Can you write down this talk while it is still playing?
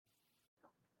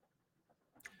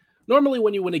Normally,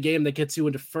 when you win a game that gets you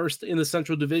into first in the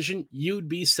Central Division, you'd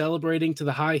be celebrating to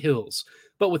the high hills.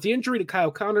 But with the injury to Kyle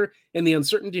Connor and the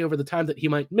uncertainty over the time that he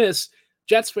might miss,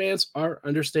 Jets fans are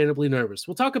understandably nervous.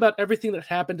 We'll talk about everything that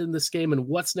happened in this game and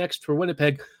what's next for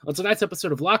Winnipeg on tonight's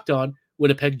episode of Locked On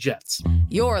Winnipeg Jets.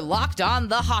 You're Locked On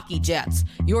the Hockey Jets,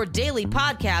 your daily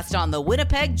podcast on the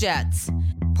Winnipeg Jets.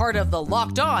 Part of the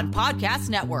Locked On Podcast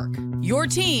Network, your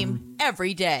team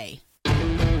every day.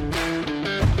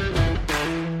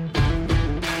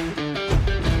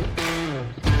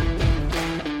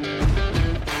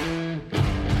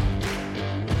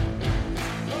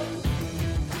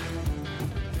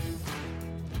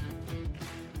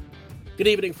 Good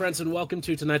evening, friends, and welcome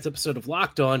to tonight's episode of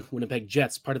Locked On Winnipeg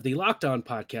Jets, part of the Locked On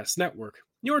Podcast Network,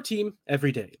 your team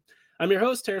every day. I'm your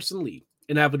host, Harrison Lee,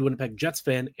 an avid Winnipeg Jets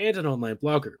fan and an online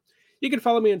blogger. You can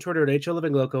follow me on Twitter at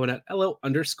HLivingLoco and at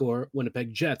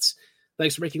LO_Winnipeg Jets.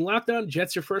 Thanks for making Locked On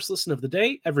Jets your first listen of the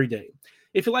day, every day.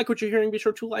 If you like what you're hearing, be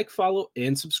sure to like, follow,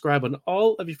 and subscribe on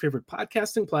all of your favorite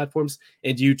podcasting platforms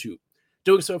and YouTube.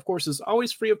 Doing so, of course, is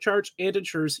always free of charge and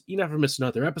ensures you never miss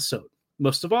another episode.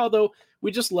 Most of all, though,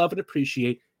 we just love and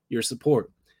appreciate your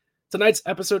support. Tonight's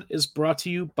episode is brought to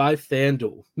you by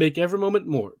FanDuel. Make every moment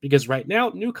more, because right now,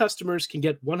 new customers can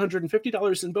get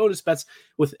 $150 in bonus bets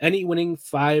with any winning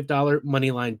 $5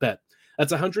 moneyline bet.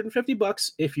 That's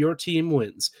 $150 if your team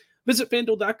wins. Visit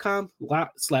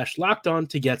FanDuel.com/lockedon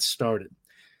to get started.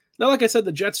 Now, like I said,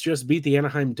 the Jets just beat the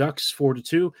Anaheim Ducks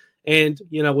 4-2, and,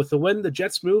 with the win, the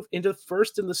Jets move into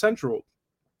first in the Central.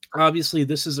 Obviously,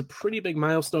 this is a pretty big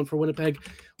milestone for Winnipeg.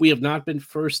 We have not been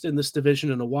first in this division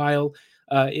in a while.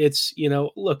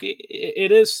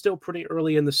 It is still pretty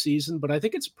early in the season, but I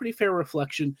think it's a pretty fair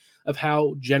reflection of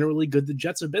how generally good the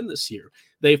Jets have been this year.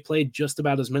 They've played just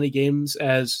about as many games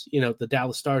as, the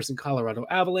Dallas Stars and Colorado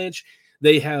Avalanche.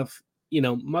 They have,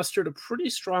 mustered a pretty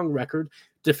strong record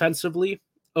defensively.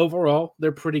 Overall,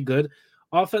 they're pretty good.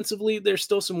 Offensively, there's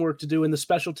still some work to do, and the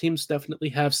special teams definitely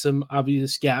have some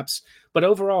obvious gaps. But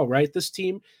overall, right, this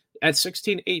team at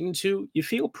 16-8-2, you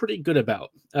feel pretty good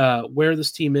about where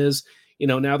this team is.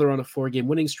 Now they're on a 4-game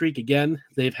winning streak. Again,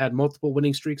 they've had multiple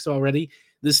winning streaks already.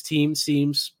 This team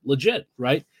seems legit,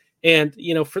 right? And,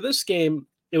 for this game,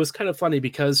 it was kind of funny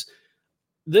because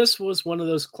this was one of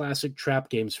those classic trap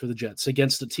games for the Jets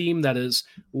against a team that is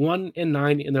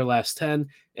 1-9 in their last 10.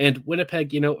 And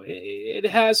Winnipeg, it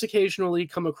has occasionally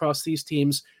come across these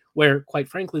teams where, quite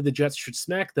frankly, the Jets should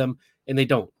smack them, and they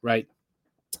don't, right?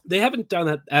 They haven't done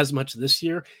that as much this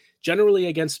year. Generally,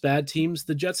 against bad teams,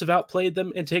 the Jets have outplayed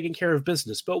them and taken care of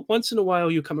business. But once in a while,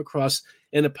 you come across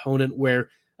an opponent where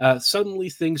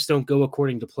suddenly things don't go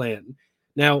according to plan.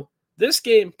 Now, this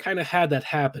game kind of had that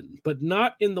happen, but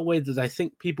not in the way that I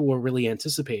think people were really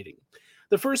anticipating.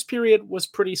 The first period was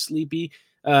pretty sleepy.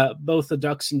 Both the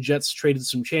Ducks and Jets traded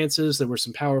some chances. There were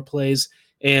some power plays,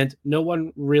 and no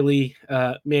one really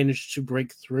managed to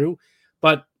break through.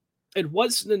 But it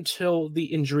wasn't until the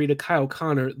injury to Kyle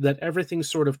Connor that everything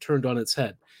sort of turned on its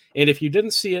head. And if you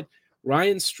didn't see it,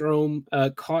 Ryan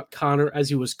Strome caught Connor as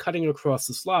he was cutting across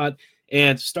the slot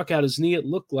and stuck out his knee, it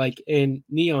looked like, and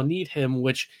knee-on-kneed him,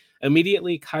 which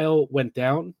immediately Kyle went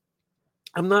down.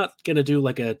 I'm not going to do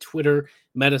like a Twitter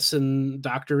medicine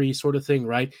doctor-y sort of thing,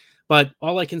 right? But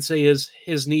all I can say is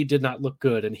his knee did not look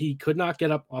good, and he could not get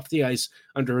up off the ice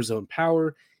under his own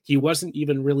power. He wasn't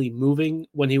even really moving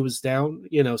when he was down,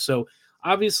 so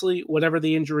obviously whatever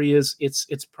the injury is,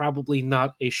 it's probably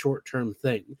not a short-term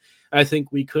thing. I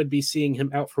think we could be seeing him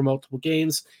out for multiple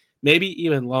games, maybe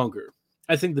even longer.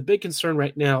 I think the big concern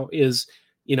right now is,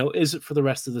 is it for the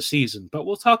rest of the season? But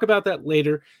we'll talk about that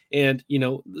later. And,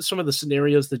 some of the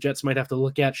scenarios the Jets might have to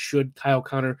look at should Kyle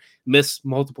Connor miss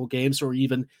multiple games or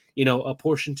even, a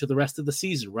portion to the rest of the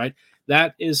season, right?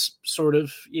 That is sort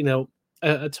of,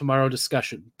 a tomorrow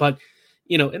discussion. But,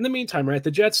 in the meantime, right,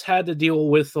 the Jets had to deal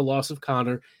with the loss of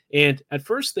Connor. And at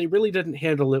first, they really didn't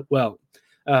handle it well.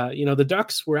 The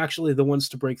Ducks were actually the ones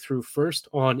to break through first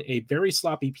on a very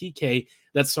sloppy PK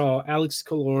that saw Alex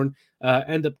Killorn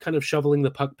end up kind of shoveling the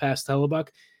puck past Hellebuck.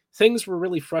 Things were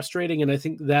really frustrating, and I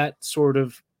think that sort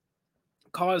of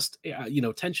caused,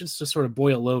 tensions to sort of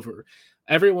boil over.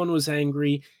 Everyone was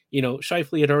angry.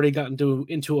 Scheifele had already gotten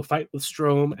into a fight with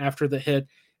Strome after the hit,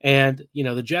 and,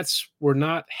 the Jets were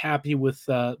not happy with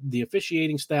the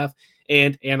officiating staff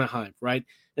and Anaheim, right?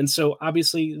 And so,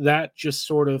 obviously, that just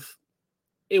sort of,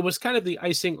 it was kind of the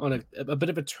icing on a bit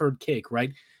of a turd cake,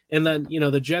 right? And then,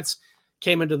 the Jets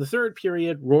came into the third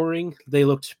period roaring. They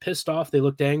looked pissed off. They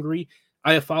looked angry.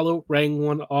 Iafallo rang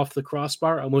one off the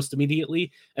crossbar almost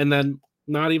immediately. And then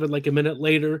not even like a minute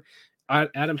later,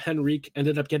 Adam Henrique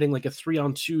ended up getting like a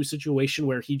 3-on-2 situation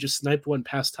where he just sniped one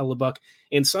past Hellebuck,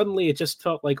 and suddenly it just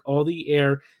felt like all the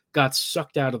air got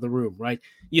sucked out of the room, right?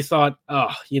 You thought,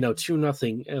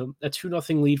 2-0, a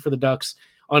 2-0 lead for the Ducks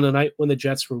on a night when the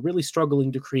Jets were really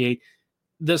struggling to create.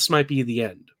 This might be the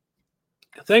end.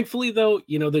 Thankfully, though,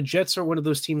 the Jets are one of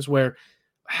those teams where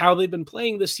how they've been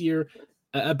playing this year,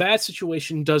 a bad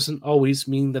situation doesn't always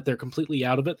mean that they're completely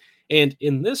out of it. And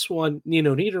in this one,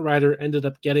 Niederreiter ended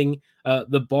up getting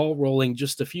the ball rolling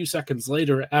just a few seconds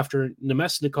later after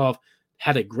Nemesnikov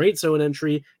had a great zone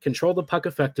entry, controlled the puck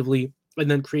effectively, and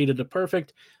then created a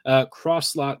perfect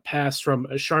cross-slot pass from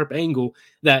a sharp angle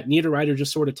that Niederreiter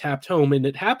just sort of tapped home. And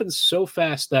it happened so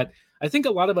fast that I think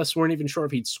a lot of us weren't even sure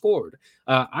if he'd scored.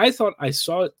 I thought I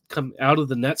saw it come out of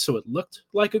the net, so it looked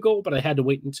like a goal, but I had to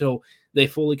wait until they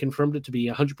fully confirmed it to be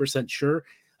 100% sure.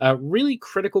 Really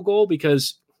critical goal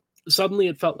because suddenly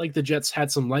it felt like the Jets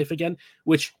had some life again,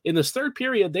 which in this third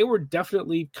period, they were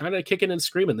definitely kind of kicking and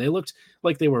screaming. They looked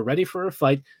like they were ready for a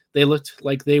fight. They looked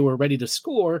like they were ready to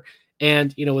score.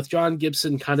 And, with John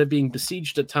Gibson kind of being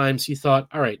besieged at times, he thought,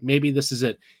 all right, maybe this is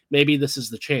it. Maybe this is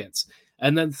the chance.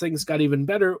 And then things got even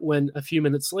better when a few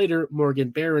minutes later, Morgan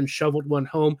Barron shoveled one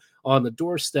home on the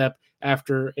doorstep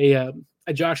after a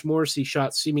Josh Morrissey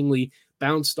shot seemingly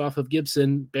bounced off of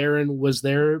Gibson. Barron was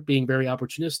there being very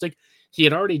opportunistic. He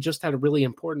had already just had a really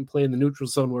important play in the neutral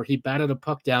zone where he batted a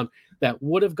puck down that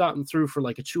would have gotten through for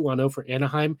like a 2-on-0 for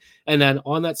Anaheim. And then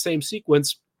on that same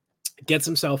sequence, gets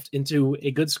himself into a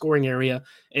good scoring area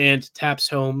and taps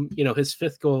home, his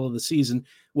 5th goal of the season,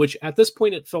 which at this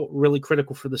point, it felt really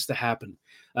critical for this to happen.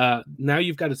 Now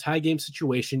you've got a tie game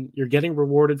situation. You're getting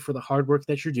rewarded for the hard work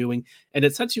that you're doing, and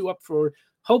it sets you up for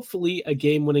hopefully a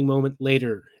game-winning moment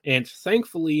later. And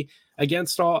thankfully,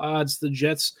 against all odds, the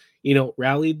Jets,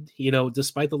 rallied,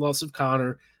 despite the loss of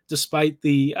Connor, despite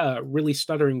the really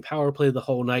stuttering power play the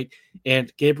whole night,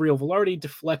 and Gabriel Velarde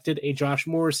deflected a Josh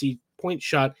Morrissey point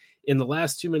shot in the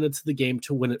last 2 minutes of the game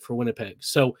to win it for Winnipeg.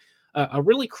 So a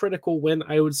really critical win,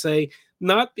 I would say,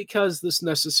 not because this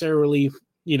necessarily,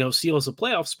 seals a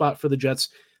playoff spot for the Jets,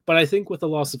 but I think with the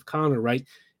loss of Connor, right,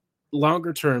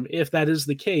 longer term, if that is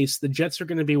the case, the Jets are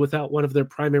going to be without one of their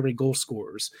primary goal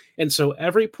scorers. And so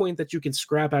every point that you can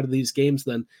scrap out of these games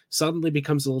then suddenly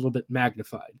becomes a little bit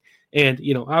magnified. And,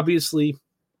 obviously,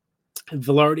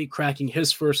 Velarde cracking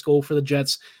his first goal for the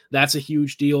Jets, that's a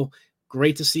huge deal.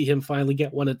 Great to see him finally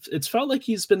get one. It's felt like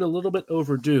he's been a little bit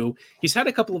overdue. He's had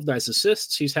a couple of nice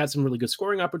assists. He's had some really good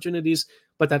scoring opportunities,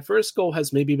 but that first goal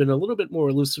has maybe been a little bit more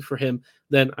elusive for him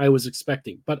than I was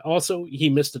expecting. But also, he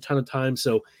missed a ton of time,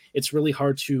 so it's really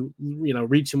hard to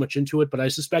read too much into it. But I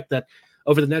suspect that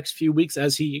over the next few weeks,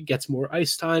 as he gets more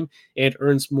ice time and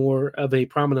earns more of a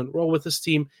prominent role with this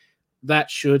team,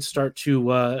 that should start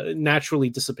to naturally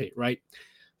dissipate, right?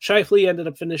 Scheifele ended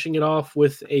up finishing it off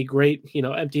with a great,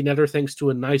 empty netter thanks to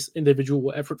a nice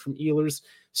individual effort from Ehlers.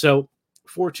 So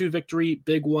 4-2 victory,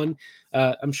 big one.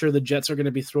 I'm sure the Jets are going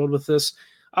to be thrilled with this.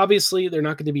 Obviously, they're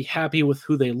not going to be happy with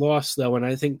who they lost, though, and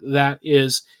I think that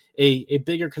is a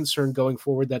bigger concern going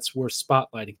forward that's worth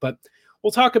spotlighting. But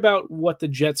we'll talk about what the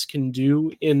Jets can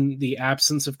do in the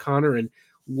absence of Connor and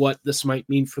what this might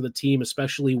mean for the team,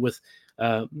 especially with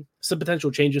some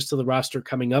potential changes to the roster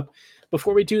coming up.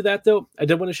 Before we do that, though, I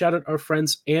did want to shout out our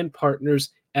friends and partners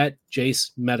at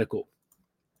Jace Medical.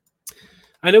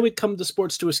 I know we come to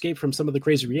sports to escape from some of the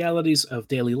crazy realities of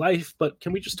daily life, but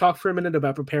can we just talk for a minute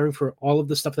about preparing for all of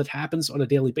the stuff that happens on a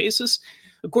daily basis?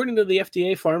 According to the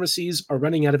FDA, pharmacies are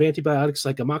running out of antibiotics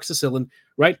like amoxicillin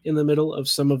right in the middle of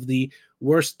some of the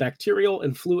worst bacterial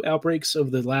and flu outbreaks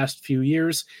of the last few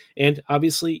years. And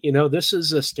obviously, this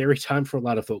is a scary time for a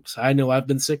lot of folks. I know I've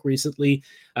been sick recently.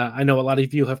 I know a lot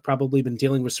of you have probably been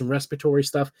dealing with some respiratory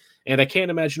stuff, and I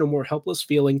can't imagine a more helpless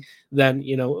feeling than,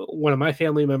 one of my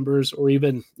family members or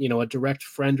even, a direct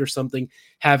friend or something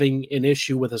having an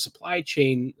issue with a supply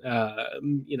chain,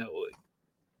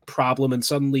 problem, and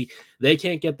suddenly they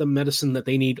can't get the medicine that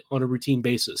they need on a routine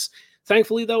basis.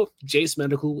 Thankfully, though, Jace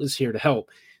Medical is here to help.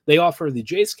 They offer the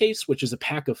Jace Case, which is a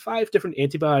pack of 5 different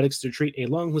antibiotics to treat a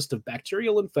long list of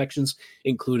bacterial infections,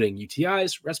 including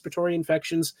UTIs, respiratory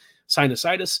infections,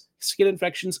 sinusitis, skin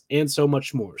infections, and so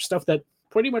much more. Stuff that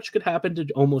pretty much could happen to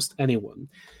almost anyone.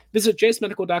 Visit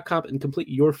jacemedical.com and complete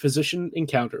your physician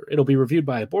encounter. It'll be reviewed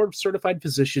by a board-certified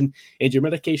physician, and your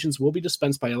medications will be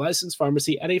dispensed by a licensed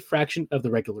pharmacy at a fraction of the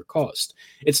regular cost.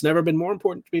 It's never been more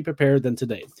important to be prepared than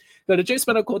today. Go to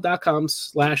jacemedical.com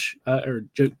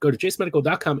go to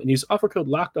jacemedical.com and use offer code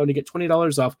LOCKEDON to get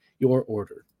 $20 off your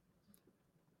order.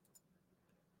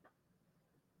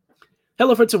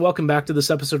 Hello, friends, and welcome back to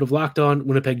this episode of Locked On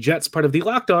Winnipeg Jets, part of the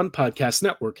Locked On Podcast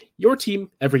Network, your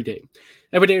team every day.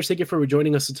 Every day, thank you for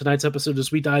joining us in tonight's episode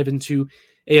as we dive into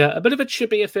a bit of a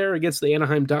chippy affair against the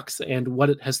Anaheim Ducks and what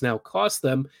it has now cost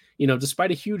them. You know, despite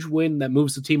a huge win that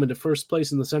moves the team into first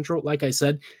place in the Central, like I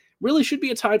said, really should be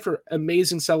a time for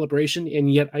amazing celebration,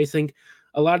 and yet I think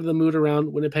a lot of the mood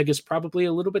around Winnipeg is probably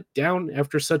a little bit down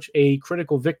after such a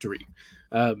critical victory.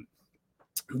 The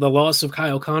loss of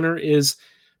Kyle Connor is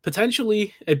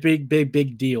potentially a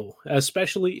big deal,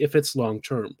 especially if it's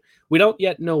long-term. We don't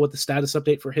yet know what the status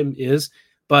update for him is,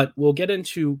 but we'll get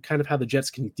into kind of how the Jets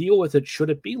can deal with it should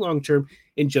it be long-term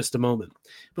in just a moment.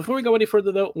 Before we go any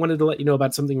further, though, I wanted to let you know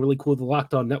about something really cool the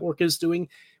Locked On Network is doing.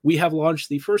 We have launched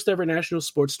the first ever national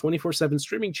sports 24/7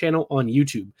 streaming channel on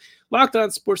YouTube. Locked On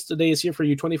Sports Today is here for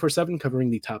you 24/7, covering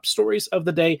the top stories of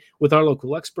the day with our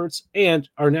local experts and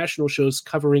our national shows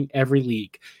covering every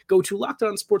league. Go to Locked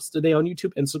On Sports Today on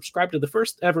YouTube and subscribe to the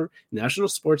first ever national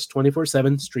sports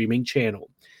 24/7 streaming channel.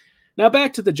 Now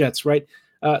back to the Jets, right?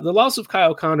 The loss of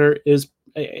Kyle Connor is,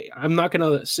 I'm not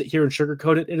going to sit here and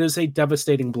sugarcoat it. It is a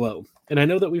devastating blow. And I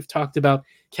know that we've talked about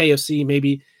KFC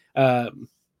maybe at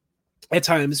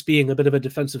times being a bit of a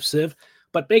defensive sieve,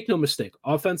 but make no mistake,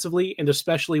 offensively, and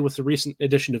especially with the recent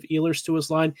addition of Ehlers to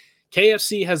his line,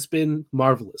 KFC has been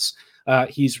marvelous.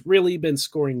 He's really been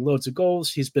scoring loads of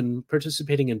goals. He's been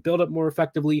participating in build-up more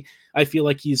effectively. I feel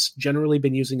like he's generally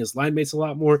been using his line mates a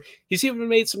lot more. He's even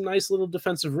made some nice little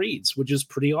defensive reads, which is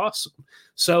pretty awesome.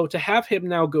 So to have him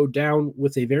now go down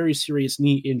with a very serious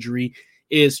knee injury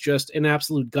is just an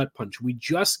absolute gut punch. We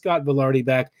just got Velarde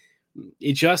back.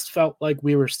 It just felt like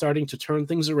we were starting to turn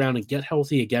things around and get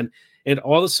healthy again. And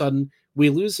all of a sudden, we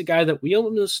lose a guy that we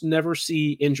almost never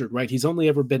see injured, right? He's only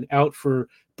ever been out for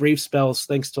brief spells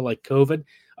thanks to like COVID.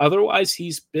 Otherwise,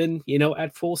 he's been,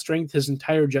 at full strength his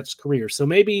entire Jets career. So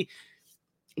maybe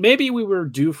we were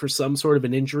due for some sort of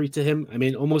an injury to him. I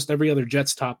mean, almost every other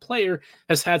Jets top player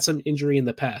has had some injury in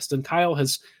the past, and Kyle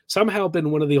has somehow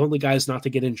been one of the only guys not to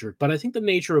get injured. But I think the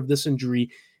nature of this injury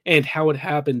and how it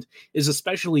happened is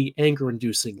especially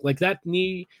anger-inducing. Like that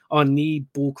knee-on-knee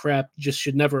bullcrap just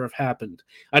should never have happened.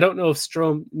 I don't know if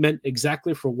Strome meant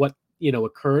exactly for what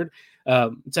occurred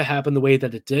to happen the way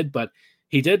that it did, but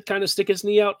he did kind of stick his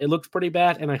knee out. It looked pretty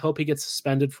bad, and I hope he gets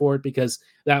suspended for it because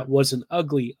that was an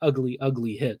ugly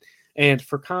hit. And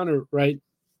for Connor, right,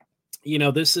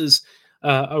 this is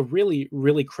a really,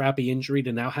 really crappy injury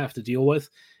to now have to deal with.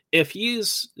 If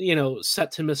he's,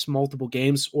 set to miss multiple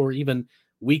games or even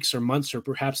weeks or months or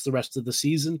perhaps the rest of the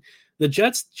season, the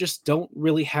Jets just don't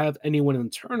really have anyone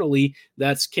internally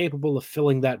that's capable of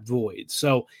filling that void.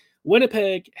 So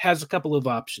Winnipeg has a couple of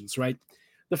options, right?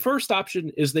 The first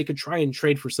option is they could try and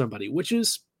trade for somebody, which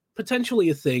is potentially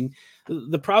a thing.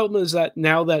 The problem is that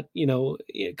now that,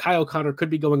 Kyle Connor could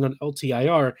be going on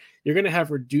LTIR, you're going to have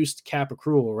reduced cap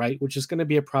accrual, right? Which is going to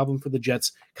be a problem for the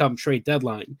Jets come trade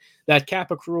deadline. That cap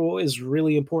accrual is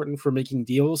really important for making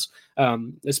deals,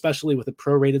 especially with a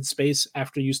prorated space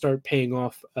after you start paying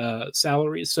off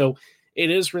salaries. So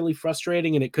it is really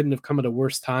frustrating, and it couldn't have come at a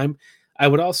worse time. I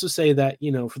would also say that,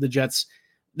 for the Jets,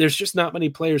 there's just not many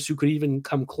players who could even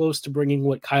come close to bringing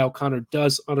what Kyle Connor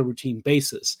does on a routine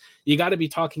basis. You got to be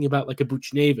talking about like a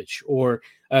Buchnevich or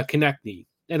a Konechny.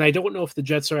 And I don't know if the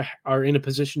Jets are in a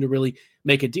position to really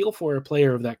make a deal for a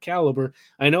player of that caliber.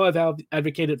 I know I've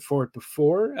advocated for it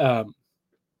before.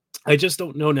 I just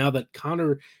don't know now that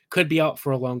Connor could be out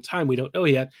for a long time. We don't know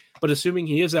yet. But assuming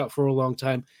he is out for a long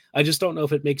time, I just don't know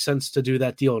if it makes sense to do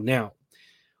that deal now.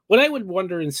 What I would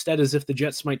wonder instead is if the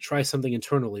Jets might try something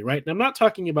internally, right? And I'm not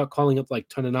talking about calling up like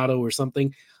Toninato or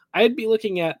something. I'd be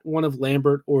looking at one of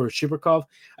Lambert or Chibrikov.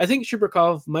 I think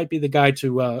Chibrikov might be the guy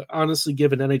to honestly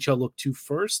give an NHL look to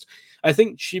first. I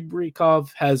think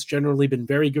Chibrikov has generally been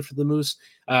very good for the Moose.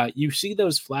 You see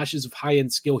those flashes of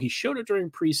high-end skill. He showed it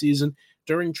during preseason,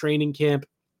 during training camp.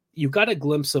 You got a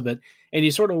glimpse of it, and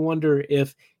you sort of wonder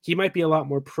if he might be a lot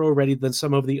more pro-ready than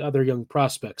some of the other young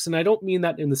prospects. And I don't mean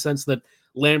that in the sense that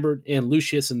Lambert and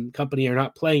Lucius and company are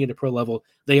not playing at a pro level.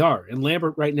 They are. And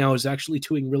Lambert right now is actually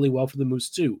doing really well for the Moose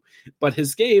too. But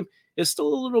his game is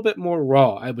still a little bit more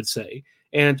raw, I would say.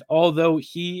 And although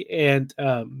he and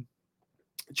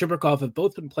Chibrikov have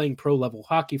both been playing pro level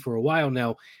hockey for a while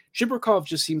now, Chibrikov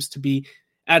just seems to be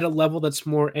at a level that's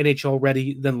more NHL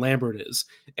ready than Lambert is.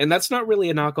 And that's not really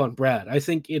a knock on Brad. I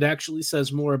think it actually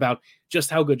says more about just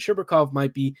how good Chibrikov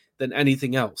might be than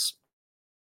anything else.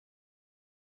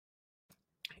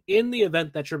 In the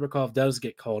event that Chibrikov does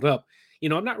get called up,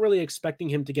 I'm not really expecting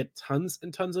him to get tons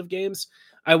and tons of games.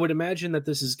 I would imagine that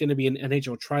this is going to be an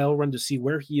NHL trial run to see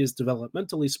where he is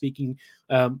developmentally speaking,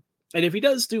 And if he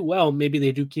does do well, maybe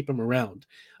they do keep him around.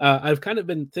 I've kind of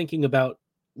been thinking about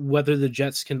whether the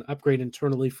Jets can upgrade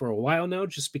internally for a while now,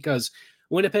 just because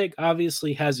Winnipeg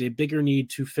obviously has a bigger need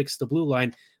to fix the blue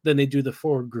line than they do the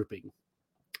forward grouping.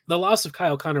 The loss of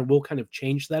Kyle Connor will kind of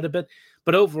change that a bit,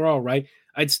 but overall, right,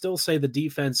 I'd still say the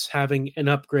defense having an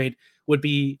upgrade would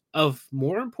be of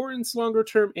more importance longer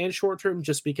term and short term,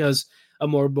 just because a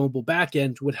more mobile back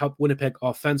end would help Winnipeg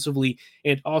offensively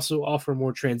and also offer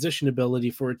more transition ability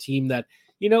for a team that,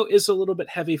 is a little bit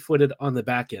heavy footed on the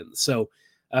back end. So,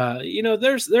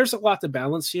 there's a lot to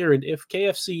balance here. And if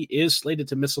KFC is slated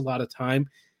to miss a lot of time,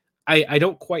 I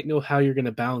don't quite know how you're going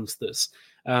to balance this.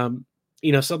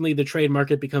 Suddenly the trade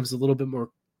market becomes a little bit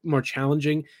more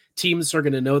challenging. Teams are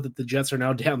going to know that the Jets are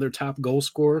now down their top goal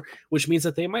scorer, which means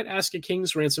that they might ask a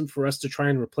king's ransom for us to try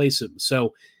and replace him.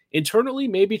 So internally,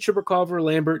 maybe Chibrikov or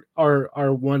Lambert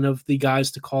are one of the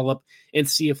guys to call up and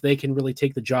see if they can really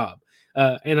take the job.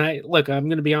 I'm going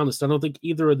to be honest. I don't think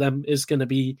either of them is going to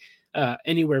be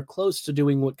anywhere close to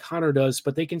doing what Connor does,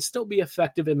 but they can still be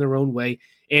effective in their own way.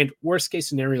 And worst case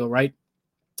scenario, right?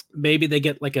 Maybe they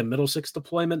get like a middle six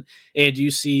deployment and you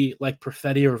see like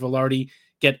Perfetti or Velarde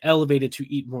get elevated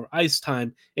to eat more ice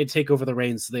time and take over the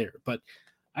reins there. But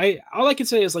all I can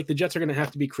say is like the Jets are going to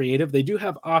have to be creative. They do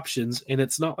have options and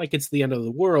it's not like it's the end of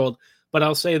the world, but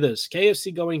I'll say this,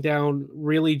 KFC going down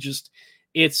really just,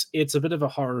 it's a bit of a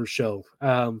horror show.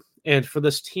 And for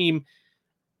this team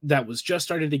that was just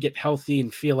starting to get healthy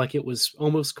and feel like it was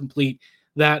almost complete,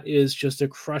 that is just a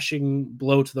crushing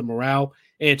blow to the morale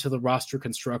and to the roster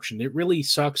construction. It really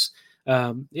sucks.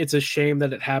 It's a shame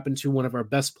that it happened to one of our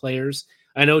best players.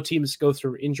 I know teams go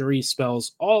through injury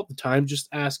spells all the time. Just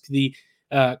ask the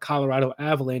Colorado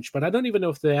Avalanche, but I don't even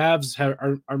know if the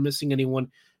Avs are missing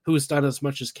anyone who's done as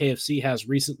much as KFC has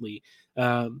recently.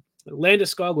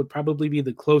 Landeskog would probably be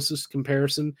the closest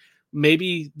comparison.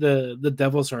 Maybe the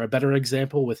Devils are a better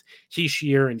example with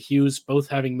Hischier and Hughes both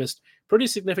having missed pretty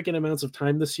significant amounts of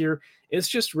time this year. It's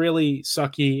just really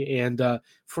sucky. And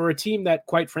for a team that,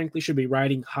 quite frankly, should be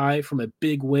riding high from a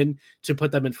big win to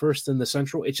put them in first in the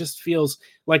Central, it just feels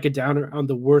like a downer on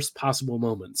the worst possible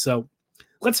moment. So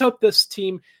let's hope this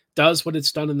team does what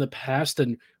it's done in the past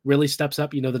and really steps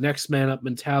up. The next man up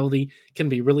mentality can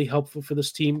be really helpful for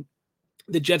this team.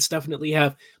 The Jets definitely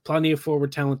have plenty of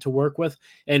forward talent to work with,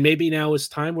 and maybe now is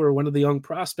time where one of the young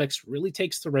prospects really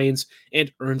takes the reins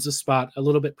and earns a spot a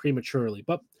little bit prematurely.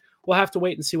 But we'll have to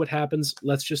wait and see what happens.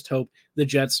 Let's just hope the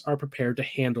Jets are prepared to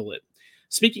handle it.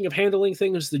 Speaking of handling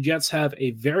things, the Jets have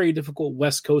a very difficult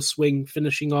West Coast swing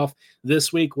finishing off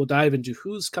this week. We'll dive into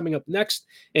who's coming up next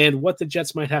and what the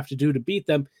Jets might have to do to beat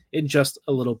them in just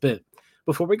a little bit.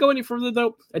 Before we go any further,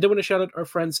 though, I do want to shout out our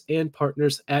friends and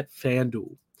partners at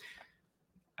FanDuel.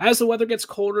 As the weather gets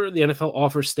colder, the NFL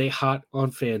offers stay hot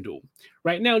on FanDuel.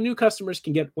 Right now, new customers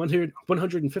can get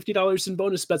 $150 in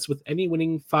bonus bets with any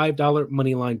winning $5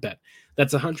 moneyline bet.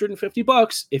 That's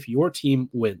 $150 if your team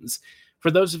wins.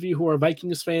 For those of you who are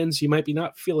Vikings fans, you might be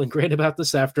not feeling great about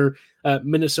this after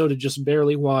Minnesota just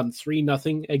barely won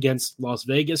 3-0 against Las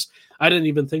Vegas. I didn't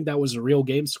even think that was a real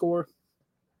game score.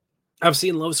 I've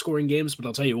seen low-scoring games, but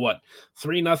I'll tell you what,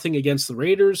 3-0 against the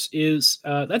Raiders is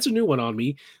that's a new one on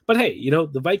me. But hey,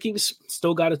 the Vikings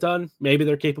still got it done. Maybe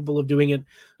they're capable of doing it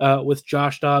with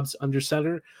Josh Dobbs under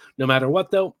center. No matter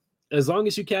what, though, as long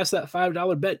as you cast that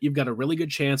 $5 bet, you've got a really good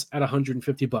chance at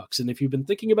 $150. And if you've been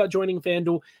thinking about joining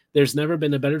FanDuel, there's never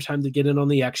been a better time to get in on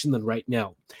the action than right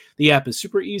now. The app is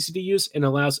super easy to use and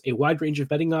allows a wide range of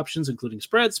betting options, including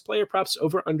spreads, player props,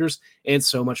 over-unders, and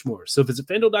so much more. So visit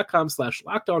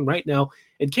FanDuel.com/lockedon right now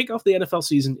and kick off the NFL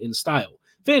season in style.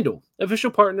 FanDuel,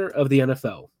 official partner of the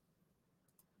NFL.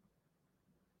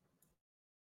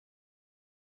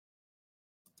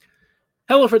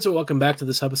 Hello, friends, and welcome back to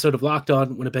this episode of Locked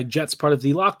On Winnipeg Jets, part of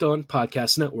the Locked On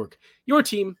Podcast Network. Your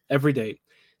team every day.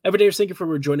 Everydayers, thank you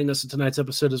for joining us in tonight's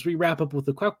episode as we wrap up with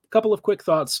a couple of quick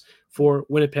thoughts for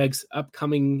Winnipeg's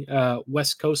upcoming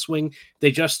West Coast swing.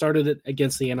 They just started it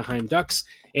against the Anaheim Ducks,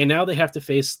 and now they have to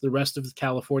face the rest of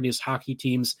California's hockey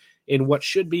teams in what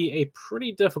should be a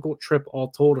pretty difficult trip, all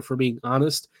told, if we're being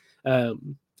honest.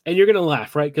 And you're going to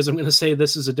laugh, right? Because I'm going to say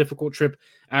this is a difficult trip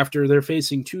after they're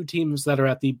facing two teams that are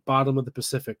at the bottom of the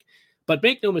Pacific. But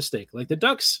make no mistake, like the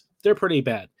Ducks, they're pretty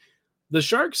bad. The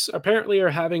Sharks apparently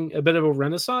are having a bit of a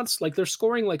renaissance. Like they're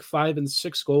scoring like 5 and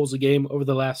 6 goals a game over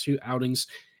the last few outings.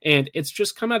 And it's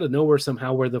just come out of nowhere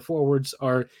somehow where the forwards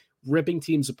are ripping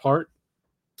teams apart.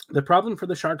 The problem for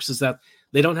the Sharks is that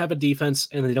they don't have a defense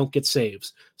and they don't get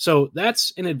saves. So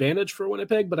that's an advantage for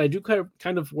Winnipeg. But I do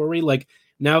kind of worry, like,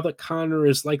 now that Connor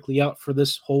is likely out for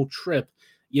this whole trip,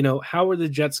 how are the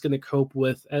Jets going to cope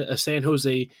with a San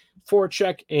Jose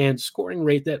forecheck and scoring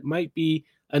rate that might be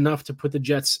enough to put the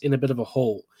Jets in a bit of a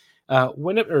hole?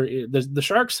 The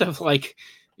Sharks have,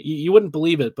 you wouldn't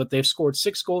believe it, but they've scored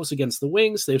 6 goals against the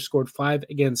Wings. They've scored 5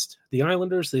 against the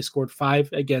Islanders. They scored 5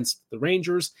 against the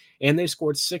Rangers, and they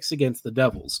scored 6 against the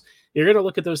Devils. You're going to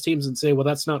look at those teams and say, well,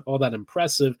 that's not all that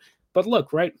impressive. But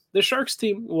look, right, the Sharks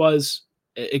team was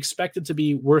expected to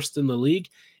be worst in the league,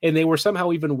 and they were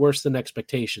somehow even worse than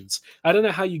expectations. I don't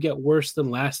know how you get worse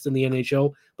than last in the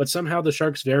NHL, but somehow the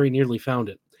Sharks very nearly found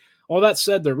it. All that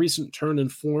said, the recent turn in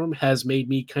form has made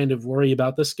me kind of worry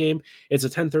about this game. It's a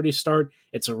 10:30 start.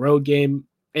 It's a road game.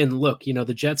 And look,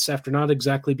 the Jets, after not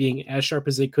exactly being as sharp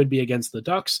as they could be against the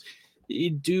Ducks, you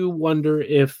do wonder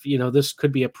if, this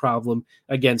could be a problem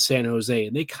against San Jose.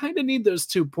 And they kind of need those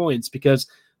 2 points because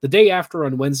the day after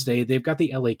on Wednesday, they've got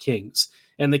the LA Kings.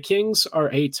 And the Kings are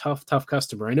a tough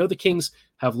customer. I know the Kings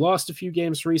have lost a few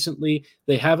games recently.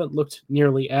 They haven't looked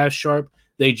nearly as sharp.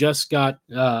 They just got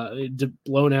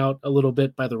blown out a little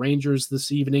bit by the Rangers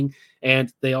this evening,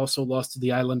 and they also lost to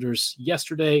the Islanders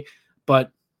yesterday.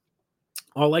 But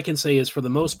all I can say is, for the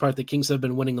most part, the Kings have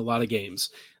been winning a lot of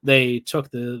games. They took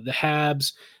the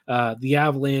Habs, the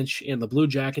Avalanche, and the Blue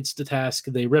Jackets to task.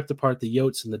 They ripped apart the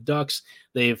Yotes and the Ducks.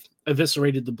 They've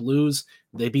eviscerated the Blues.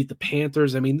 They beat the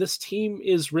Panthers. I mean, this team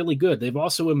is really good. They've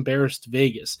also embarrassed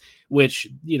Vegas, which,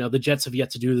 the Jets have yet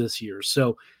to do this year.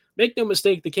 So make no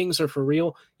mistake, the Kings are for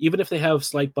real. Even if they have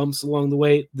slight bumps along the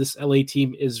way, this LA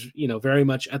team is, very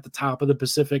much at the top of the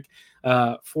Pacific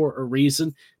for a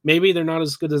reason. Maybe they're not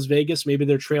as good as Vegas. Maybe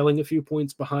they're trailing a few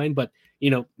points behind, but,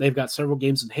 they've got several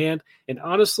games in hand. And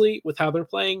honestly, with how they're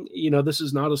playing, this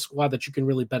is not a squad that you can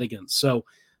really bet against. So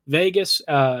Vegas,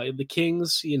 the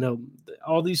Kings,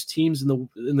 all these teams in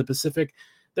the Pacific,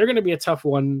 they're going to be a tough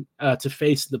one to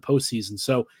face in the postseason.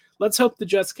 So let's hope the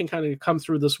Jets can kind of come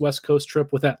through this West Coast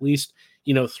trip with at least,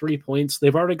 3 points.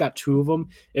 They've already got 2 of them.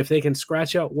 If they can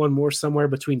scratch out one more somewhere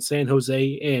between San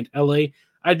Jose and LA,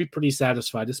 I'd be pretty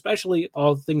satisfied, especially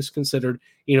all things considered,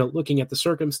 looking at the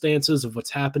circumstances of what's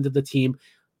happened to the team,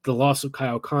 the loss of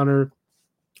Kyle Connor,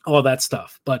 all that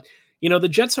stuff. But, the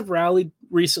Jets have rallied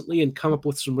recently and come up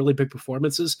with some really big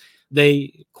performances.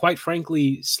 They, quite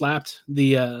frankly, slapped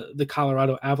the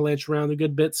Colorado Avalanche around a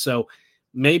good bit. So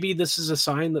maybe this is a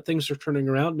sign that things are turning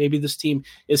around. Maybe this team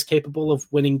is capable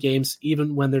of winning games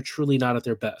even when they're truly not at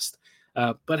their best.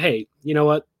 But hey, you know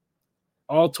what?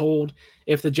 All told,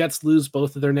 if the Jets lose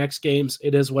both of their next games,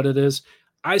 it is what it is.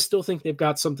 I still think they've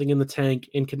got something in the tank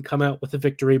and can come out with a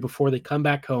victory before they come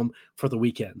back home for the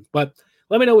weekend. But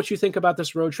let me know what you think about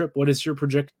this road trip. What is your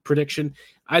prediction?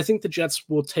 I think the Jets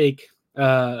will take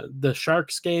the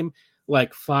Sharks game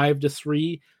like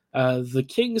 5-3. The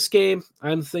Kings game,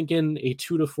 I'm thinking a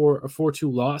 2-4, a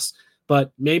 4-2 loss,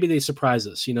 but maybe they surprise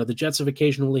us. The Jets have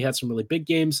occasionally had some really big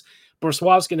games.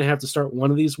 Brossoit is going to have to start one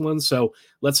of these ones, so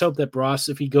let's hope that Bross,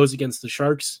 if he goes against the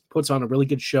Sharks, puts on a really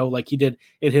good show like he did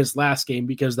in his last game,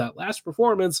 because that last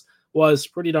performance was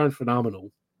pretty darn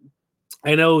phenomenal.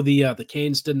 I know the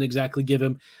Canes didn't exactly give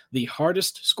him the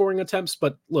hardest scoring attempts,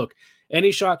 but look,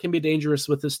 any shot can be dangerous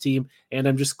with this team, and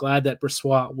I'm just glad that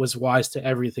Brossoit was wise to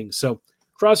everything. So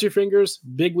cross your fingers.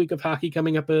 Big week of hockey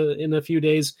coming up in a few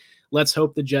days. Let's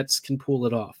hope the Jets can pull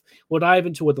it off. We'll dive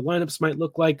into what the lineups might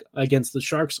look like against the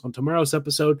Sharks on tomorrow's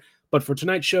episode. But for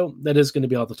tonight's show, that is going to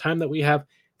be all the time that we have.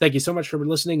 Thank you so much for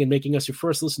listening and making us your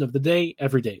first listen of the day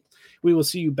every day. We will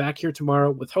see you back here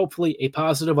tomorrow with hopefully a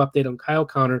positive update on Kyle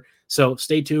Connor. So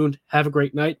stay tuned. Have a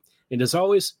great night. And as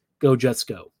always, go Jets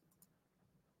go.